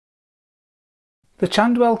The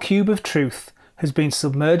Chandwell Cube of Truth has been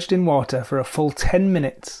submerged in water for a full 10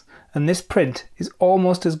 minutes, and this print is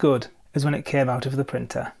almost as good as when it came out of the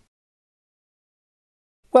printer.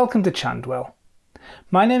 Welcome to Chandwell.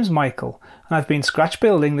 My name's Michael, and I've been scratch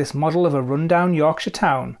building this model of a rundown Yorkshire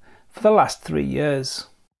town for the last 3 years.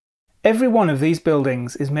 Every one of these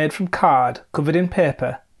buildings is made from card covered in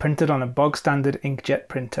paper printed on a bog standard inkjet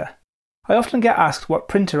printer. I often get asked what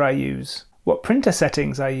printer I use, what printer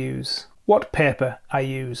settings I use, what paper I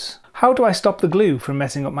use, how do I stop the glue from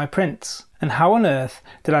messing up my prints, and how on earth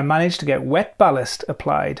did I manage to get wet ballast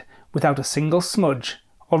applied without a single smudge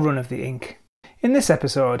or run of the ink. In this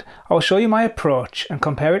episode, I will show you my approach and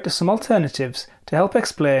compare it to some alternatives to help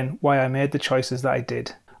explain why I made the choices that I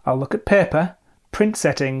did. I'll look at paper, print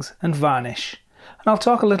settings and varnish, and I'll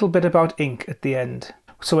talk a little bit about ink at the end.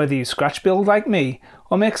 So whether you scratch build like me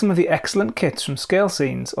or make some of the excellent kits from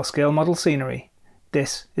Scalescenes or Scale Model Scenery,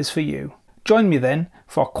 this is for you. Join me then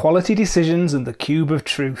for quality decisions and the Cube of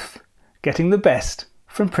Truth, getting the best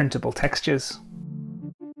from printable textures.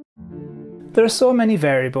 There are so many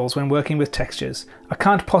variables when working with textures, I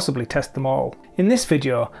can't possibly test them all. In this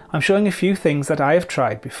video, I'm showing a few things that I have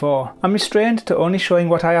tried before. I'm restrained to only showing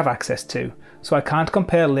what I have access to, so I can't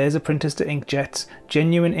compare laser printers to inkjets,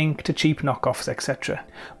 genuine ink to cheap knockoffs, etc.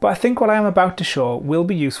 But I think what I am about to show will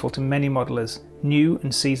be useful to many modelers, new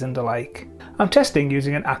and seasoned alike. I'm testing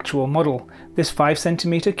using an actual model, this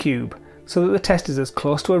 5cm cube, so that the test is as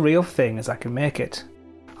close to a real thing as I can make it.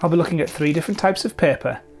 I'll be looking at 3 different types of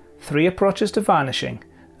paper, 3 approaches to varnishing,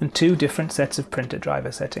 and 2 different sets of printer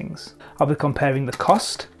driver settings. I'll be comparing the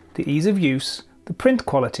cost, the ease of use, the print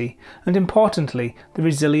quality, and importantly, the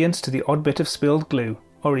resilience to the odd bit of spilled glue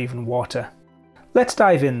or even water. Let's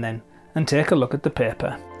dive in then, and take a look at the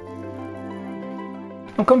paper.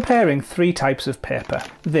 I'm comparing 3 types of paper.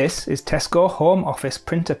 This is Tesco Home Office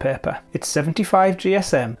printer paper. It's 75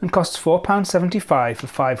 GSM and costs £4.75 for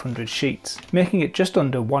 500 sheets, making it just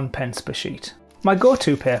under 1p per sheet. My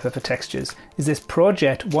go-to paper for textures is this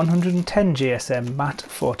ProJet 110 GSM matte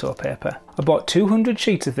photo paper. I bought 200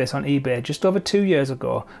 sheets of this on eBay just over 2 years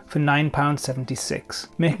ago for £9.76,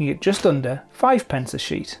 making it just under 5p a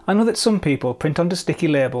sheet. I know that some people print onto sticky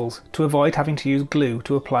labels to avoid having to use glue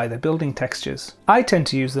to apply their building textures. I tend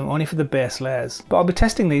to use them only for the base layers, but I'll be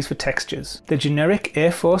testing these for textures. They're generic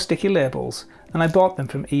A4 sticky labels, and I bought them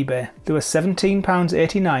from eBay. They were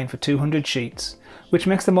 £17.89 for 200 sheets, which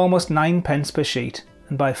makes them almost 9p per sheet,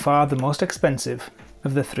 and by far the most expensive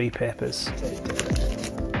of the 3 papers.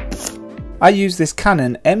 I use this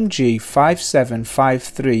Canon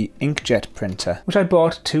MG5753 inkjet printer, which I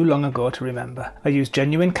bought too long ago to remember. I use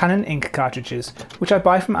genuine Canon ink cartridges, which I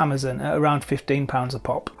buy from Amazon at around £15 a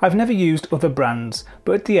pop. I've never used other brands,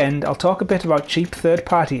 but at the end I'll talk a bit about cheap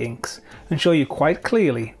third-party inks and show you quite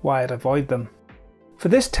clearly why I'd avoid them. For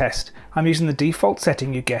this test, I'm using the default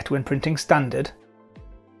setting you get when printing standard,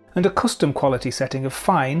 and a custom quality setting of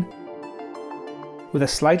fine with a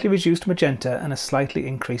slightly reduced magenta and a slightly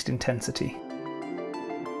increased intensity.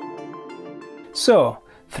 So,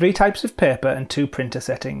 3 types of paper and 2 printer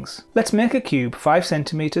settings. Let's make a cube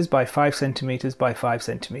 5cm by 5cm by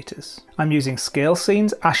 5cm. I'm using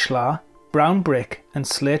Scalescenes ashlar, brown brick and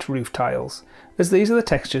slate roof tiles, as these are the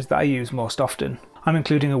textures that I use most often. I'm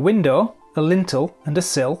including a window, a lintel and a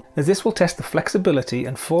sill, as this will test the flexibility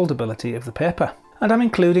and foldability of the paper. And I'm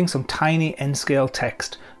including some tiny N-scale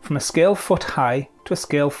text from a scale foot high to a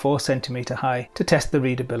scale 4cm high to test the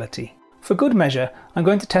readability. For good measure, I'm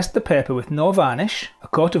going to test the paper with no varnish, a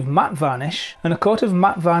coat of matte varnish, and a coat of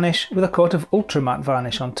matte varnish with a coat of ultra matte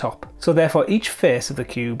varnish on top. So therefore each face of the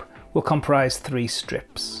cube will comprise 3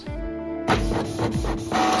 strips.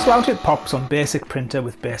 So out it pops on basic printer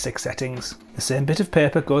with basic settings. The same bit of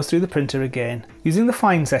paper goes through the printer again. Using the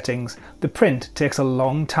fine settings, the print takes a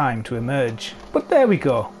long time to emerge. But there we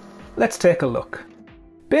go. Let's take a look.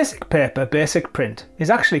 Basic paper, basic print is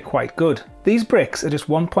actually quite good. These bricks are just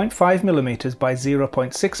 1.5mm by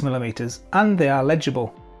 0.6mm and they are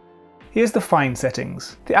legible. Here's the fine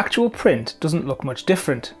settings. The actual print doesn't look much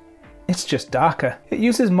different. It's just darker. It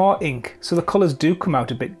uses more ink, so the colours do come out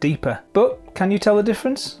a bit deeper. But can you tell the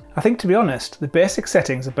difference? I think, to be honest, the basic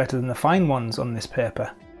settings are better than the fine ones on this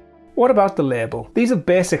paper. What about the label? These are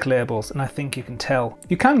basic labels and I think you can tell.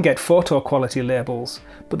 You can get photo quality labels,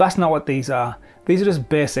 but that's not what these are. These are just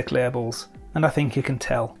basic labels, and I think you can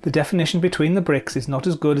tell. The definition between the bricks is not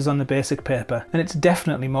as good as on the basic paper, and it's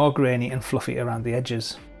definitely more grainy and fluffy around the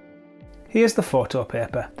edges. Here's the photo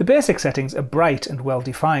paper. The basic settings are bright and well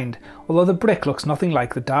defined, although the brick looks nothing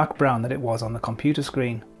like the dark brown that it was on the computer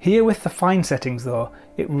screen. Here with the fine settings though,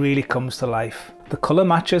 it really comes to life. The colour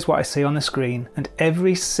matches what I see on the screen, and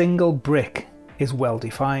every single brick is well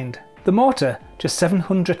defined. The mortar, just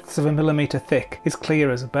 7/100ths of a millimetre thick, is clear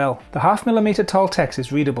as a bell. The 0.5 mm tall text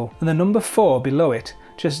is readable, and the number 4 below it,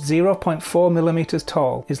 just 0.4 mm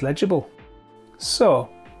tall, is legible. So,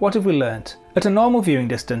 what have we learnt? At a normal viewing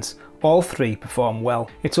distance, all three perform well.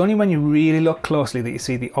 It's only when you really look closely that you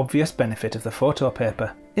see the obvious benefit of the photo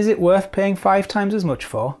paper. Is it worth paying 5 times as much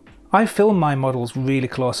for? I film my models really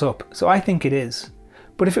close up, so I think it is.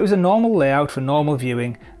 But if it was a normal layout for normal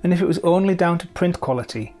viewing, and if it was only down to print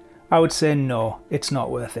quality, I would say no, it's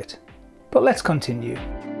not worth it. But let's continue.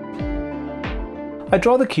 I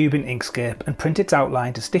draw the cube in Inkscape and print its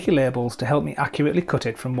outline to sticky labels to help me accurately cut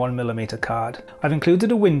it from 1 mm card. I've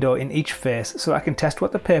included a window in each face so I can test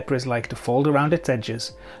what the paper is like to fold around its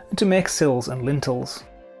edges and to make sills and lintels.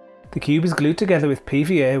 The cube is glued together with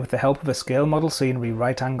PVA with the help of a scale model scenery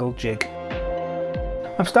right angle jig.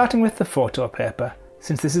 I'm starting with the photo paper,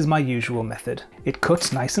 since this is my usual method. It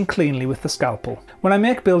cuts nice and cleanly with the scalpel. When I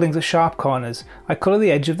make buildings with sharp corners, I colour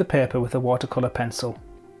the edge of the paper with a watercolour pencil.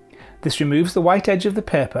 This removes the white edge of the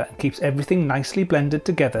paper and keeps everything nicely blended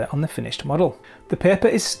together on the finished model. The paper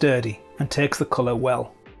is sturdy and takes the colour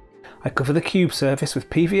well. I cover the cube surface with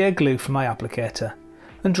PVA glue from my applicator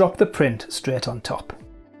and drop the print straight on top.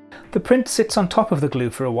 The print sits on top of the glue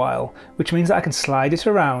for a while, which means that I can slide it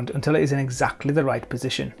around until it is in exactly the right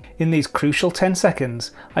position. In these crucial 10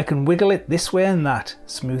 seconds, I can wiggle it this way and that,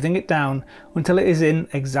 smoothing it down until it is in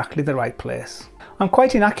exactly the right place. I'm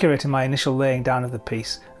quite inaccurate in my initial laying down of the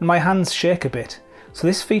piece, and my hands shake a bit, so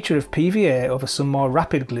this feature of PVA over some more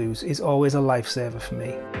rapid glues is always a lifesaver for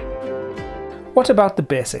me. What about the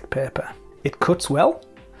basic paper? It cuts well,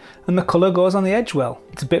 and the colour goes on the edge well.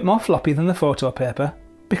 It's a bit more floppy than the photo paper,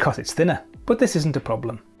 because it's thinner, but this isn't a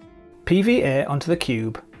problem. PVA onto the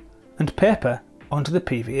cube, and paper onto the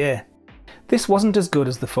PVA. This wasn't as good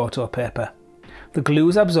as the photo paper. The glue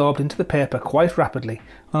is absorbed into the paper quite rapidly,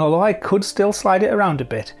 and although I could still slide it around a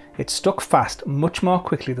bit, it stuck fast much more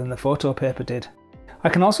quickly than the photo paper did. I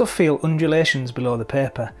can also feel undulations below the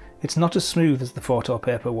paper. It's not as smooth as the photo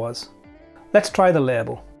paper was. Let's try the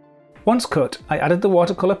label. Once cut, I added the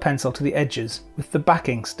watercolour pencil to the edges with the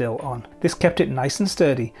backing still on. This kept it nice and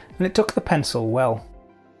sturdy, and it took the pencil well.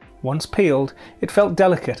 Once peeled, it felt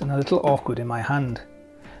delicate and a little awkward in my hand.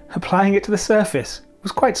 Applying it to the surface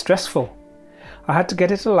was quite stressful. I had to get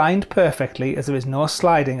it aligned perfectly as there is no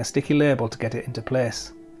sliding a sticky label to get it into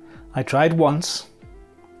place. I tried once,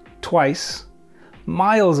 twice,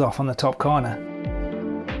 miles off on the top corner.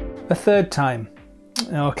 A third time.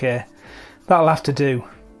 Okay, that'll have to do.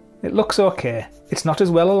 It looks okay. It's not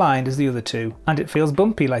as well aligned as the other two, and it feels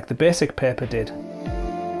bumpy like the basic paper did.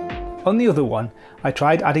 On the other one, I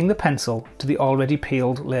tried adding the pencil to the already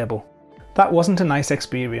peeled label. That wasn't a nice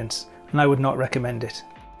experience, and I would not recommend it.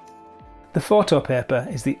 The photo paper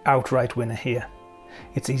is the outright winner here.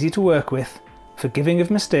 It's easy to work with, forgiving of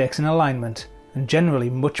mistakes in alignment, and generally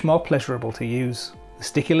much more pleasurable to use. The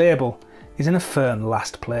sticky label is in a firm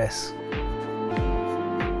last place.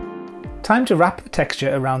 Time to wrap the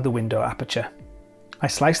texture around the window aperture. I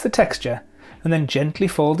slice the texture and then gently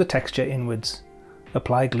fold the texture inwards.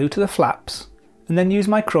 Apply glue to the flaps and then use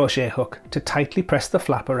my crochet hook to tightly press the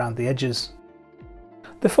flap around the edges.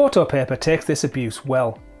 The photo paper takes this abuse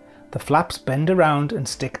well. The flaps bend around and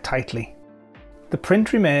stick tightly. The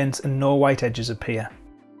print remains and no white edges appear.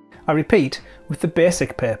 I repeat with the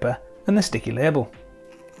basic paper and the sticky label.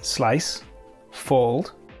 Slice,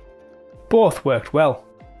 fold. Both worked well.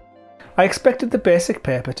 I expected the basic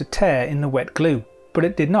paper to tear in the wet glue, but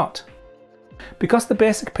it did not. Because the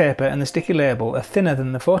basic paper and the sticky label are thinner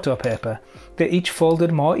than the photo paper, they each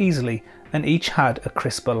folded more easily and each had a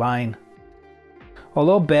crisper line.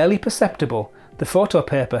 Although barely perceptible, the photo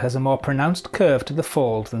paper has a more pronounced curve to the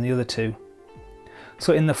fold than the other two.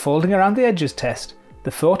 So in the folding around the edges test,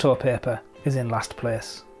 the photo paper is in last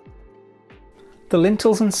place. The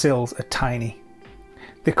lintels and sills are tiny.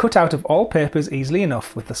 They cut out of all papers easily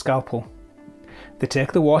enough with the scalpel. They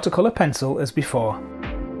take the watercolour pencil as before.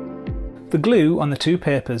 The glue on the two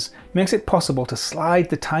papers makes it possible to slide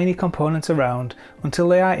the tiny components around until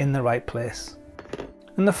they are in the right place.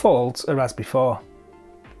 And the folds are as before.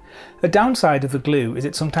 A downside of the glue is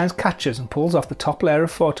it sometimes catches and pulls off the top layer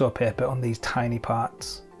of photo paper on these tiny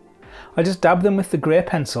parts. I just dab them with the grey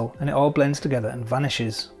pencil and it all blends together and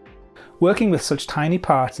vanishes. Working with such tiny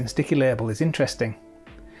parts in sticky label is interesting.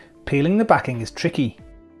 Peeling the backing is tricky.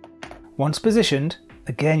 Once positioned,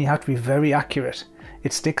 again you have to be very accurate.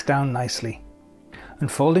 It sticks down nicely.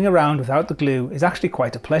 And folding around without the glue is actually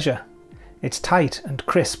quite a pleasure. It's tight and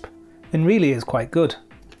crisp and really is quite good.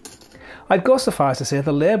 I'd go so far as to say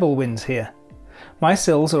the label wins here. My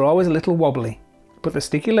sills are always a little wobbly, but the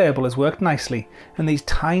sticky label has worked nicely, and these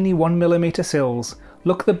tiny 1mm sills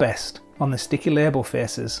look the best on the sticky label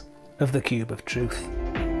faces of the Cube of Truth.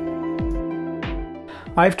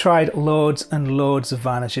 I've tried loads and loads of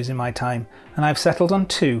varnishes in my time, and I've settled on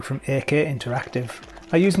two from AK Interactive.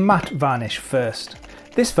 I use matte varnish first.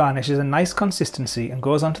 This varnish is a nice consistency and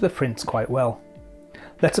goes onto the prints quite well.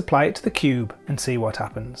 Let's apply it to the cube and see what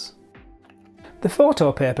happens. The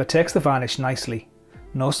photo paper takes the varnish nicely.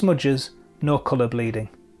 No smudges, no colour bleeding.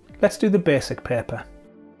 Let's do the basic paper.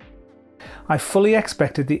 I fully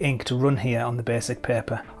expected the ink to run here on the basic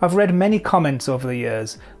paper. I've read many comments over the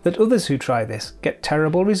years that others who try this get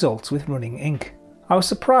terrible results with running ink. I was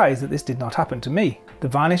surprised that this did not happen to me. The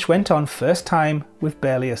varnish went on first time with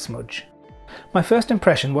barely a smudge. My first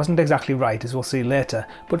impression wasn't exactly right, as we'll see later,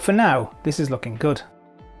 but for now this is looking good.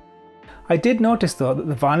 I did notice though that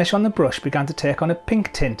the varnish on the brush began to take on a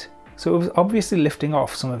pink tint, so it was obviously lifting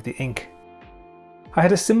off some of the ink. I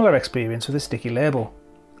had a similar experience with the sticky label.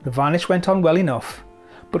 The varnish went on well enough,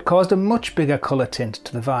 but caused a much bigger colour tint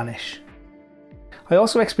to the varnish. I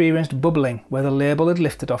also experienced bubbling where the label had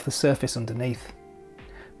lifted off the surface underneath.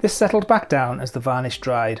 This settled back down as the varnish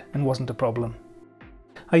dried and wasn't a problem.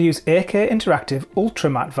 I use AK Interactive Ultra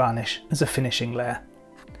Matte Varnish as a finishing layer.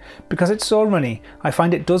 Because it's so runny, I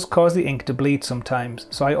find it does cause the ink to bleed sometimes,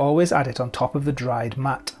 so I always add it on top of the dried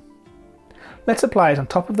matte. Let's apply it on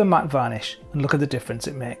top of the matte varnish and look at the difference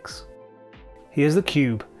it makes. Here's the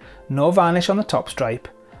cube, no varnish on the top stripe,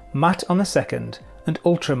 matte on the second and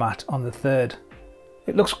ultra matte on the third.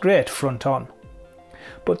 It looks great front on.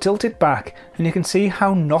 But tilt it back and you can see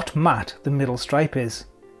how not matte the middle stripe is,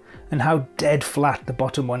 and how dead flat the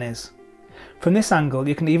bottom one is. From this angle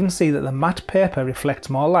you can even see that the matte paper reflects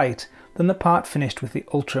more light than the part finished with the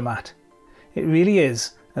ultra matte. It really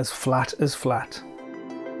is as flat as flat.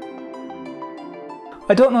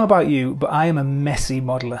 I don't know about you, but I am a messy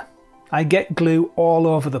modeller. I get glue all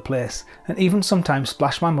over the place and even sometimes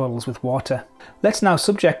splash my models with water. Let's now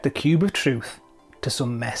subject the Cube of Truth to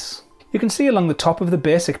some mess. You can see along the top of the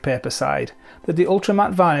basic paper side that the ultra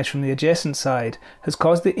matte varnish from the adjacent side has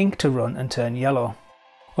caused the ink to run and turn yellow.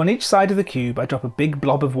 On each side of the cube I drop a big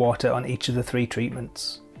blob of water on each of the three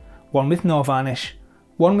treatments. One with no varnish,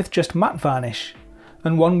 one with just matte varnish,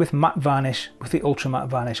 and one with matte varnish with the ultra matte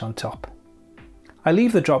varnish on top. I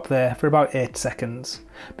leave the drop there for about 8 seconds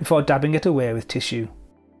before dabbing it away with tissue.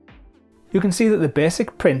 You can see that the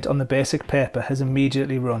basic print on the basic paper has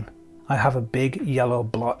immediately run. I have a big yellow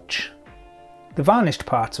blotch. The varnished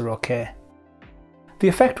parts are okay. The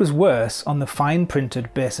effect was worse on the fine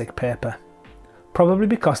printed basic paper, probably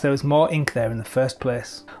because there was more ink there in the first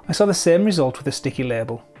place. I saw the same result with the sticky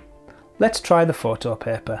label. Let's try the photo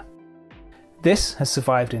paper. This has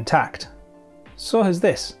survived intact. So has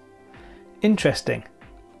this. Interesting.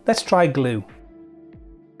 Let's try glue.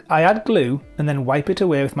 I add glue and then wipe it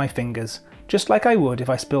away with my fingers, just like I would if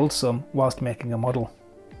I spilled some whilst making a model.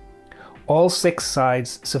 All 6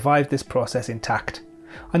 sides survived this process intact.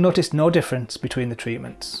 I noticed no difference between the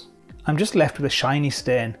treatments. I'm just left with a shiny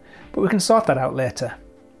stain, but we can sort that out later.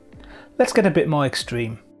 Let's get a bit more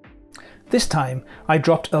extreme. This time I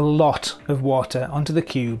dropped a lot of water onto the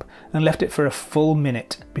cube and left it for a full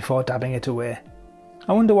minute before dabbing it away.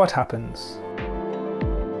 I wonder what happens.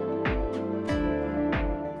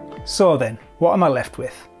 So then, what am I left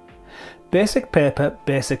with? Basic paper,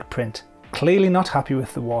 basic print. Clearly not happy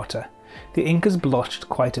with the water. The ink has blotched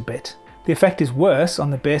quite a bit. The effect is worse on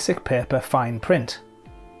the basic paper fine print.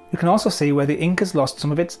 You can also see where the ink has lost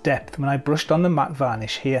some of its depth when I brushed on the matte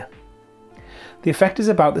varnish here. The effect is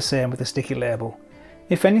about the same with the sticky label.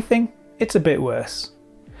 If anything, it's a bit worse.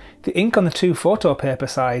 The ink on the 2 photo paper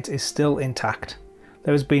sides is still intact.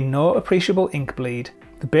 There has been no appreciable ink bleed.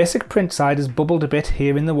 The basic print side has bubbled a bit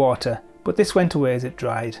here in the water, but this went away as it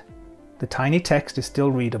dried. The tiny text is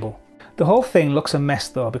still readable. The whole thing looks a mess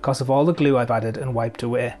though because of all the glue I've added and wiped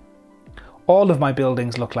away. All of my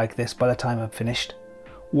buildings look like this by the time I'm finished.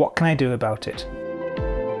 What can I do about it?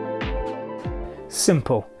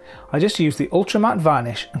 Simple. I just use the ultra matte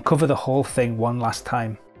varnish and cover the whole thing one last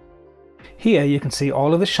time. Here you can see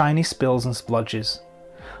all of the shiny spills and splodges.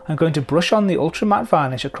 I'm going to brush on the ultra matte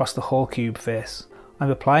varnish across the whole cube face. I'm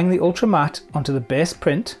applying the ultra matte onto the base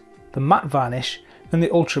print, the matte varnish and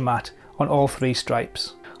the ultra matte on all 3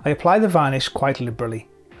 stripes. I apply the varnish quite liberally,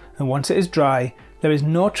 and once it is dry there is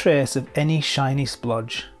no trace of any shiny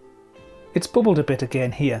splodge. It's bubbled a bit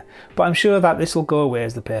again here, but I'm sure that this will go away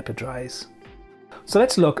as the paper dries. So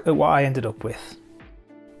let's look at what I ended up with.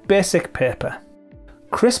 Basic paper.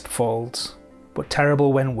 Crisp folds, but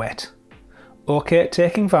terrible when wet. Okay at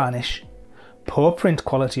taking varnish. Poor print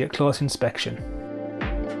quality at close inspection.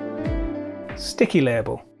 sticky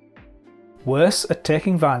label. Worse at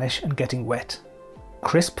taking varnish and getting wet.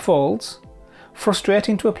 Crisp folds.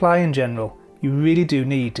 Frustrating to apply in general, you really do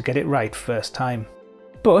need to get it right first time.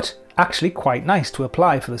 But actually quite nice to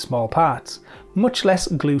apply for the small parts, much less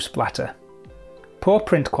glue splatter. Poor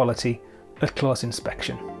print quality at close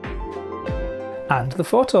inspection. And the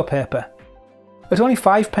photo paper. At only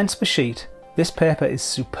 5p per sheet, this paper is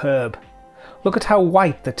superb. Look at how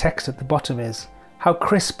white the text at the bottom is, how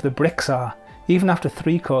crisp the bricks are, even after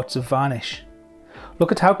 3 coats of varnish.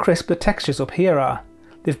 Look at how crisp the textures up here are.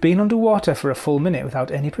 They've been underwater for a full minute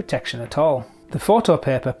without any protection at all. The photo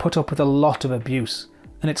paper put up with a lot of abuse,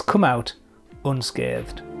 and it's come out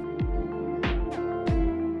unscathed.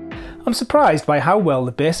 I'm surprised by how well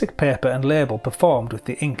the basic paper and label performed with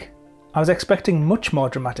the ink. I was expecting much more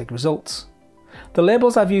dramatic results. The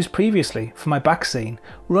labels I've used previously for my back scene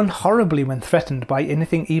run horribly when threatened by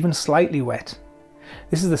anything even slightly wet.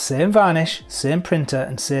 This is the same varnish, same printer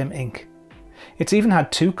and same ink. It's even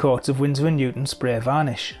had 2 coats of Winsor & Newton spray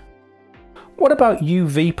varnish. What about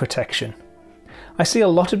UV protection? I see a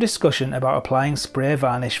lot of discussion about applying spray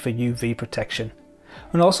varnish for UV protection,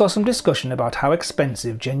 and also some discussion about how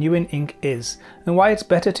expensive genuine ink is and why it's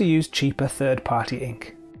better to use cheaper third-party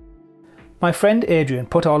ink. My friend Adrian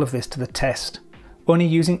put all of this to the test, only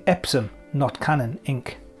using Epsom, not Canon,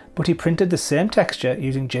 ink. But he printed the same texture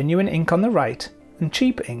using genuine ink on the right and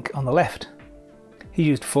cheap ink on the left. He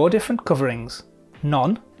used 4 different coverings: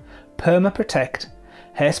 Non, Perma Protect,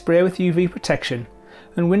 Hairspray with UV protection,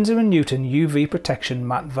 and Winsor & Newton UV protection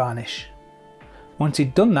matte varnish. Once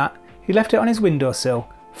he'd done that, he left it on his windowsill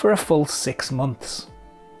for a full 6 months.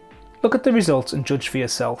 Look at the results and judge for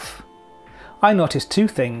yourself. I noticed 2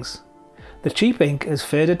 things. The cheap ink has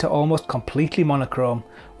faded to almost completely monochrome,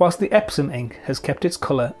 whilst the Epsom ink has kept its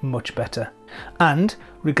colour much better. And,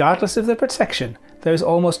 regardless of the protection, there is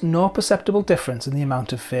almost no perceptible difference in the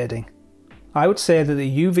amount of fading. I would say that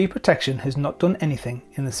the UV protection has not done anything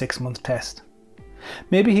in the 6-month test.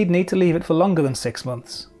 Maybe he'd need to leave it for longer than 6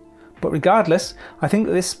 months. But regardless, I think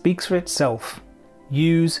that this speaks for itself.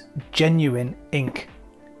 Use genuine ink.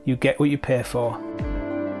 You get what you pay for.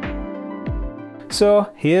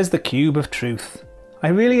 So here's the Cube of Truth. I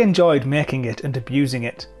really enjoyed making it and abusing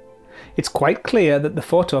it. It's quite clear that the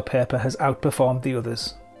photo paper has outperformed the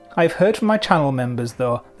others. I've heard from my channel members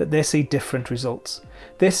though that they see different results.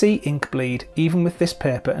 They see ink bleed even with this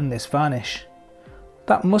paper and this varnish.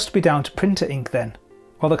 That must be down to printer ink then,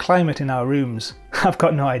 or the climate in our rooms. I've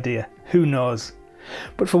got no idea, who knows.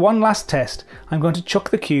 But for one last test, I'm going to chuck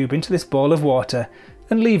the cube into this bowl of water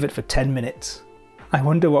and leave it for 10 minutes. I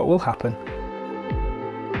wonder what will happen.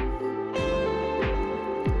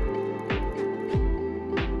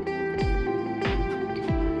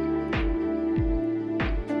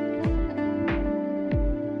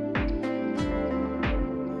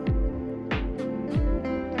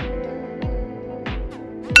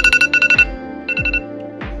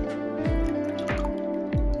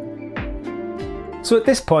 So at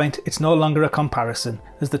this point it's no longer a comparison,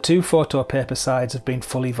 as the 2 photo paper sides have been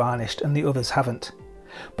fully varnished and the others haven't.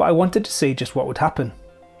 But I wanted to see just what would happen.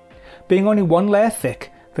 Being only 1 layer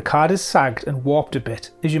thick, the card is sagged and warped a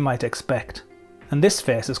bit, as you might expect, and this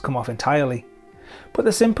face has come off entirely. But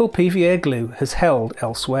the simple PVA glue has held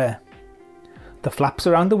elsewhere. The flaps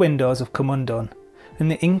around the windows have come undone, and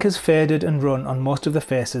the ink has faded and run on most of the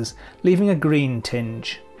faces, leaving a green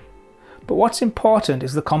tinge. But what's important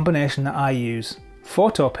is the combination that I use: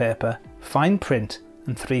 photo paper, fine print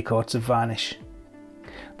and 3 coats of varnish.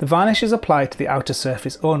 The varnish is applied to the outer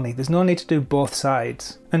surface only, there's no need to do both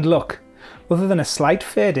sides. And look, other than a slight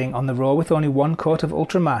fading on the row with only 1 coat of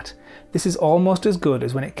ultra matte, this is almost as good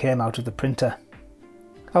as when it came out of the printer.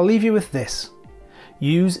 I'll leave you with this: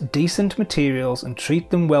 use decent materials and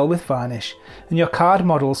treat them well with varnish, and your card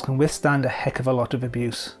models can withstand a heck of a lot of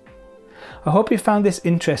abuse. I hope you found this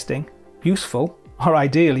interesting, useful, or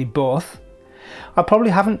ideally both. I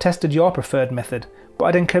probably haven't tested your preferred method, but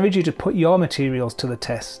I'd encourage you to put your materials to the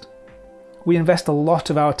test. We invest a lot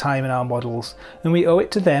of our time in our models, and we owe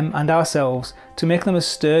it to them and ourselves to make them as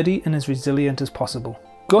sturdy and as resilient as possible.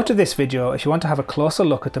 Go to this video if you want to have a closer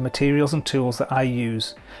look at the materials and tools that I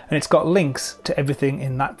use, and it's got links to everything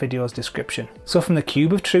in that video's description. So from the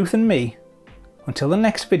Cube of Truth and me, until the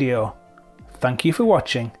next video, thank you for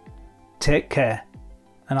watching, take care,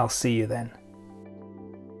 and I'll see you then.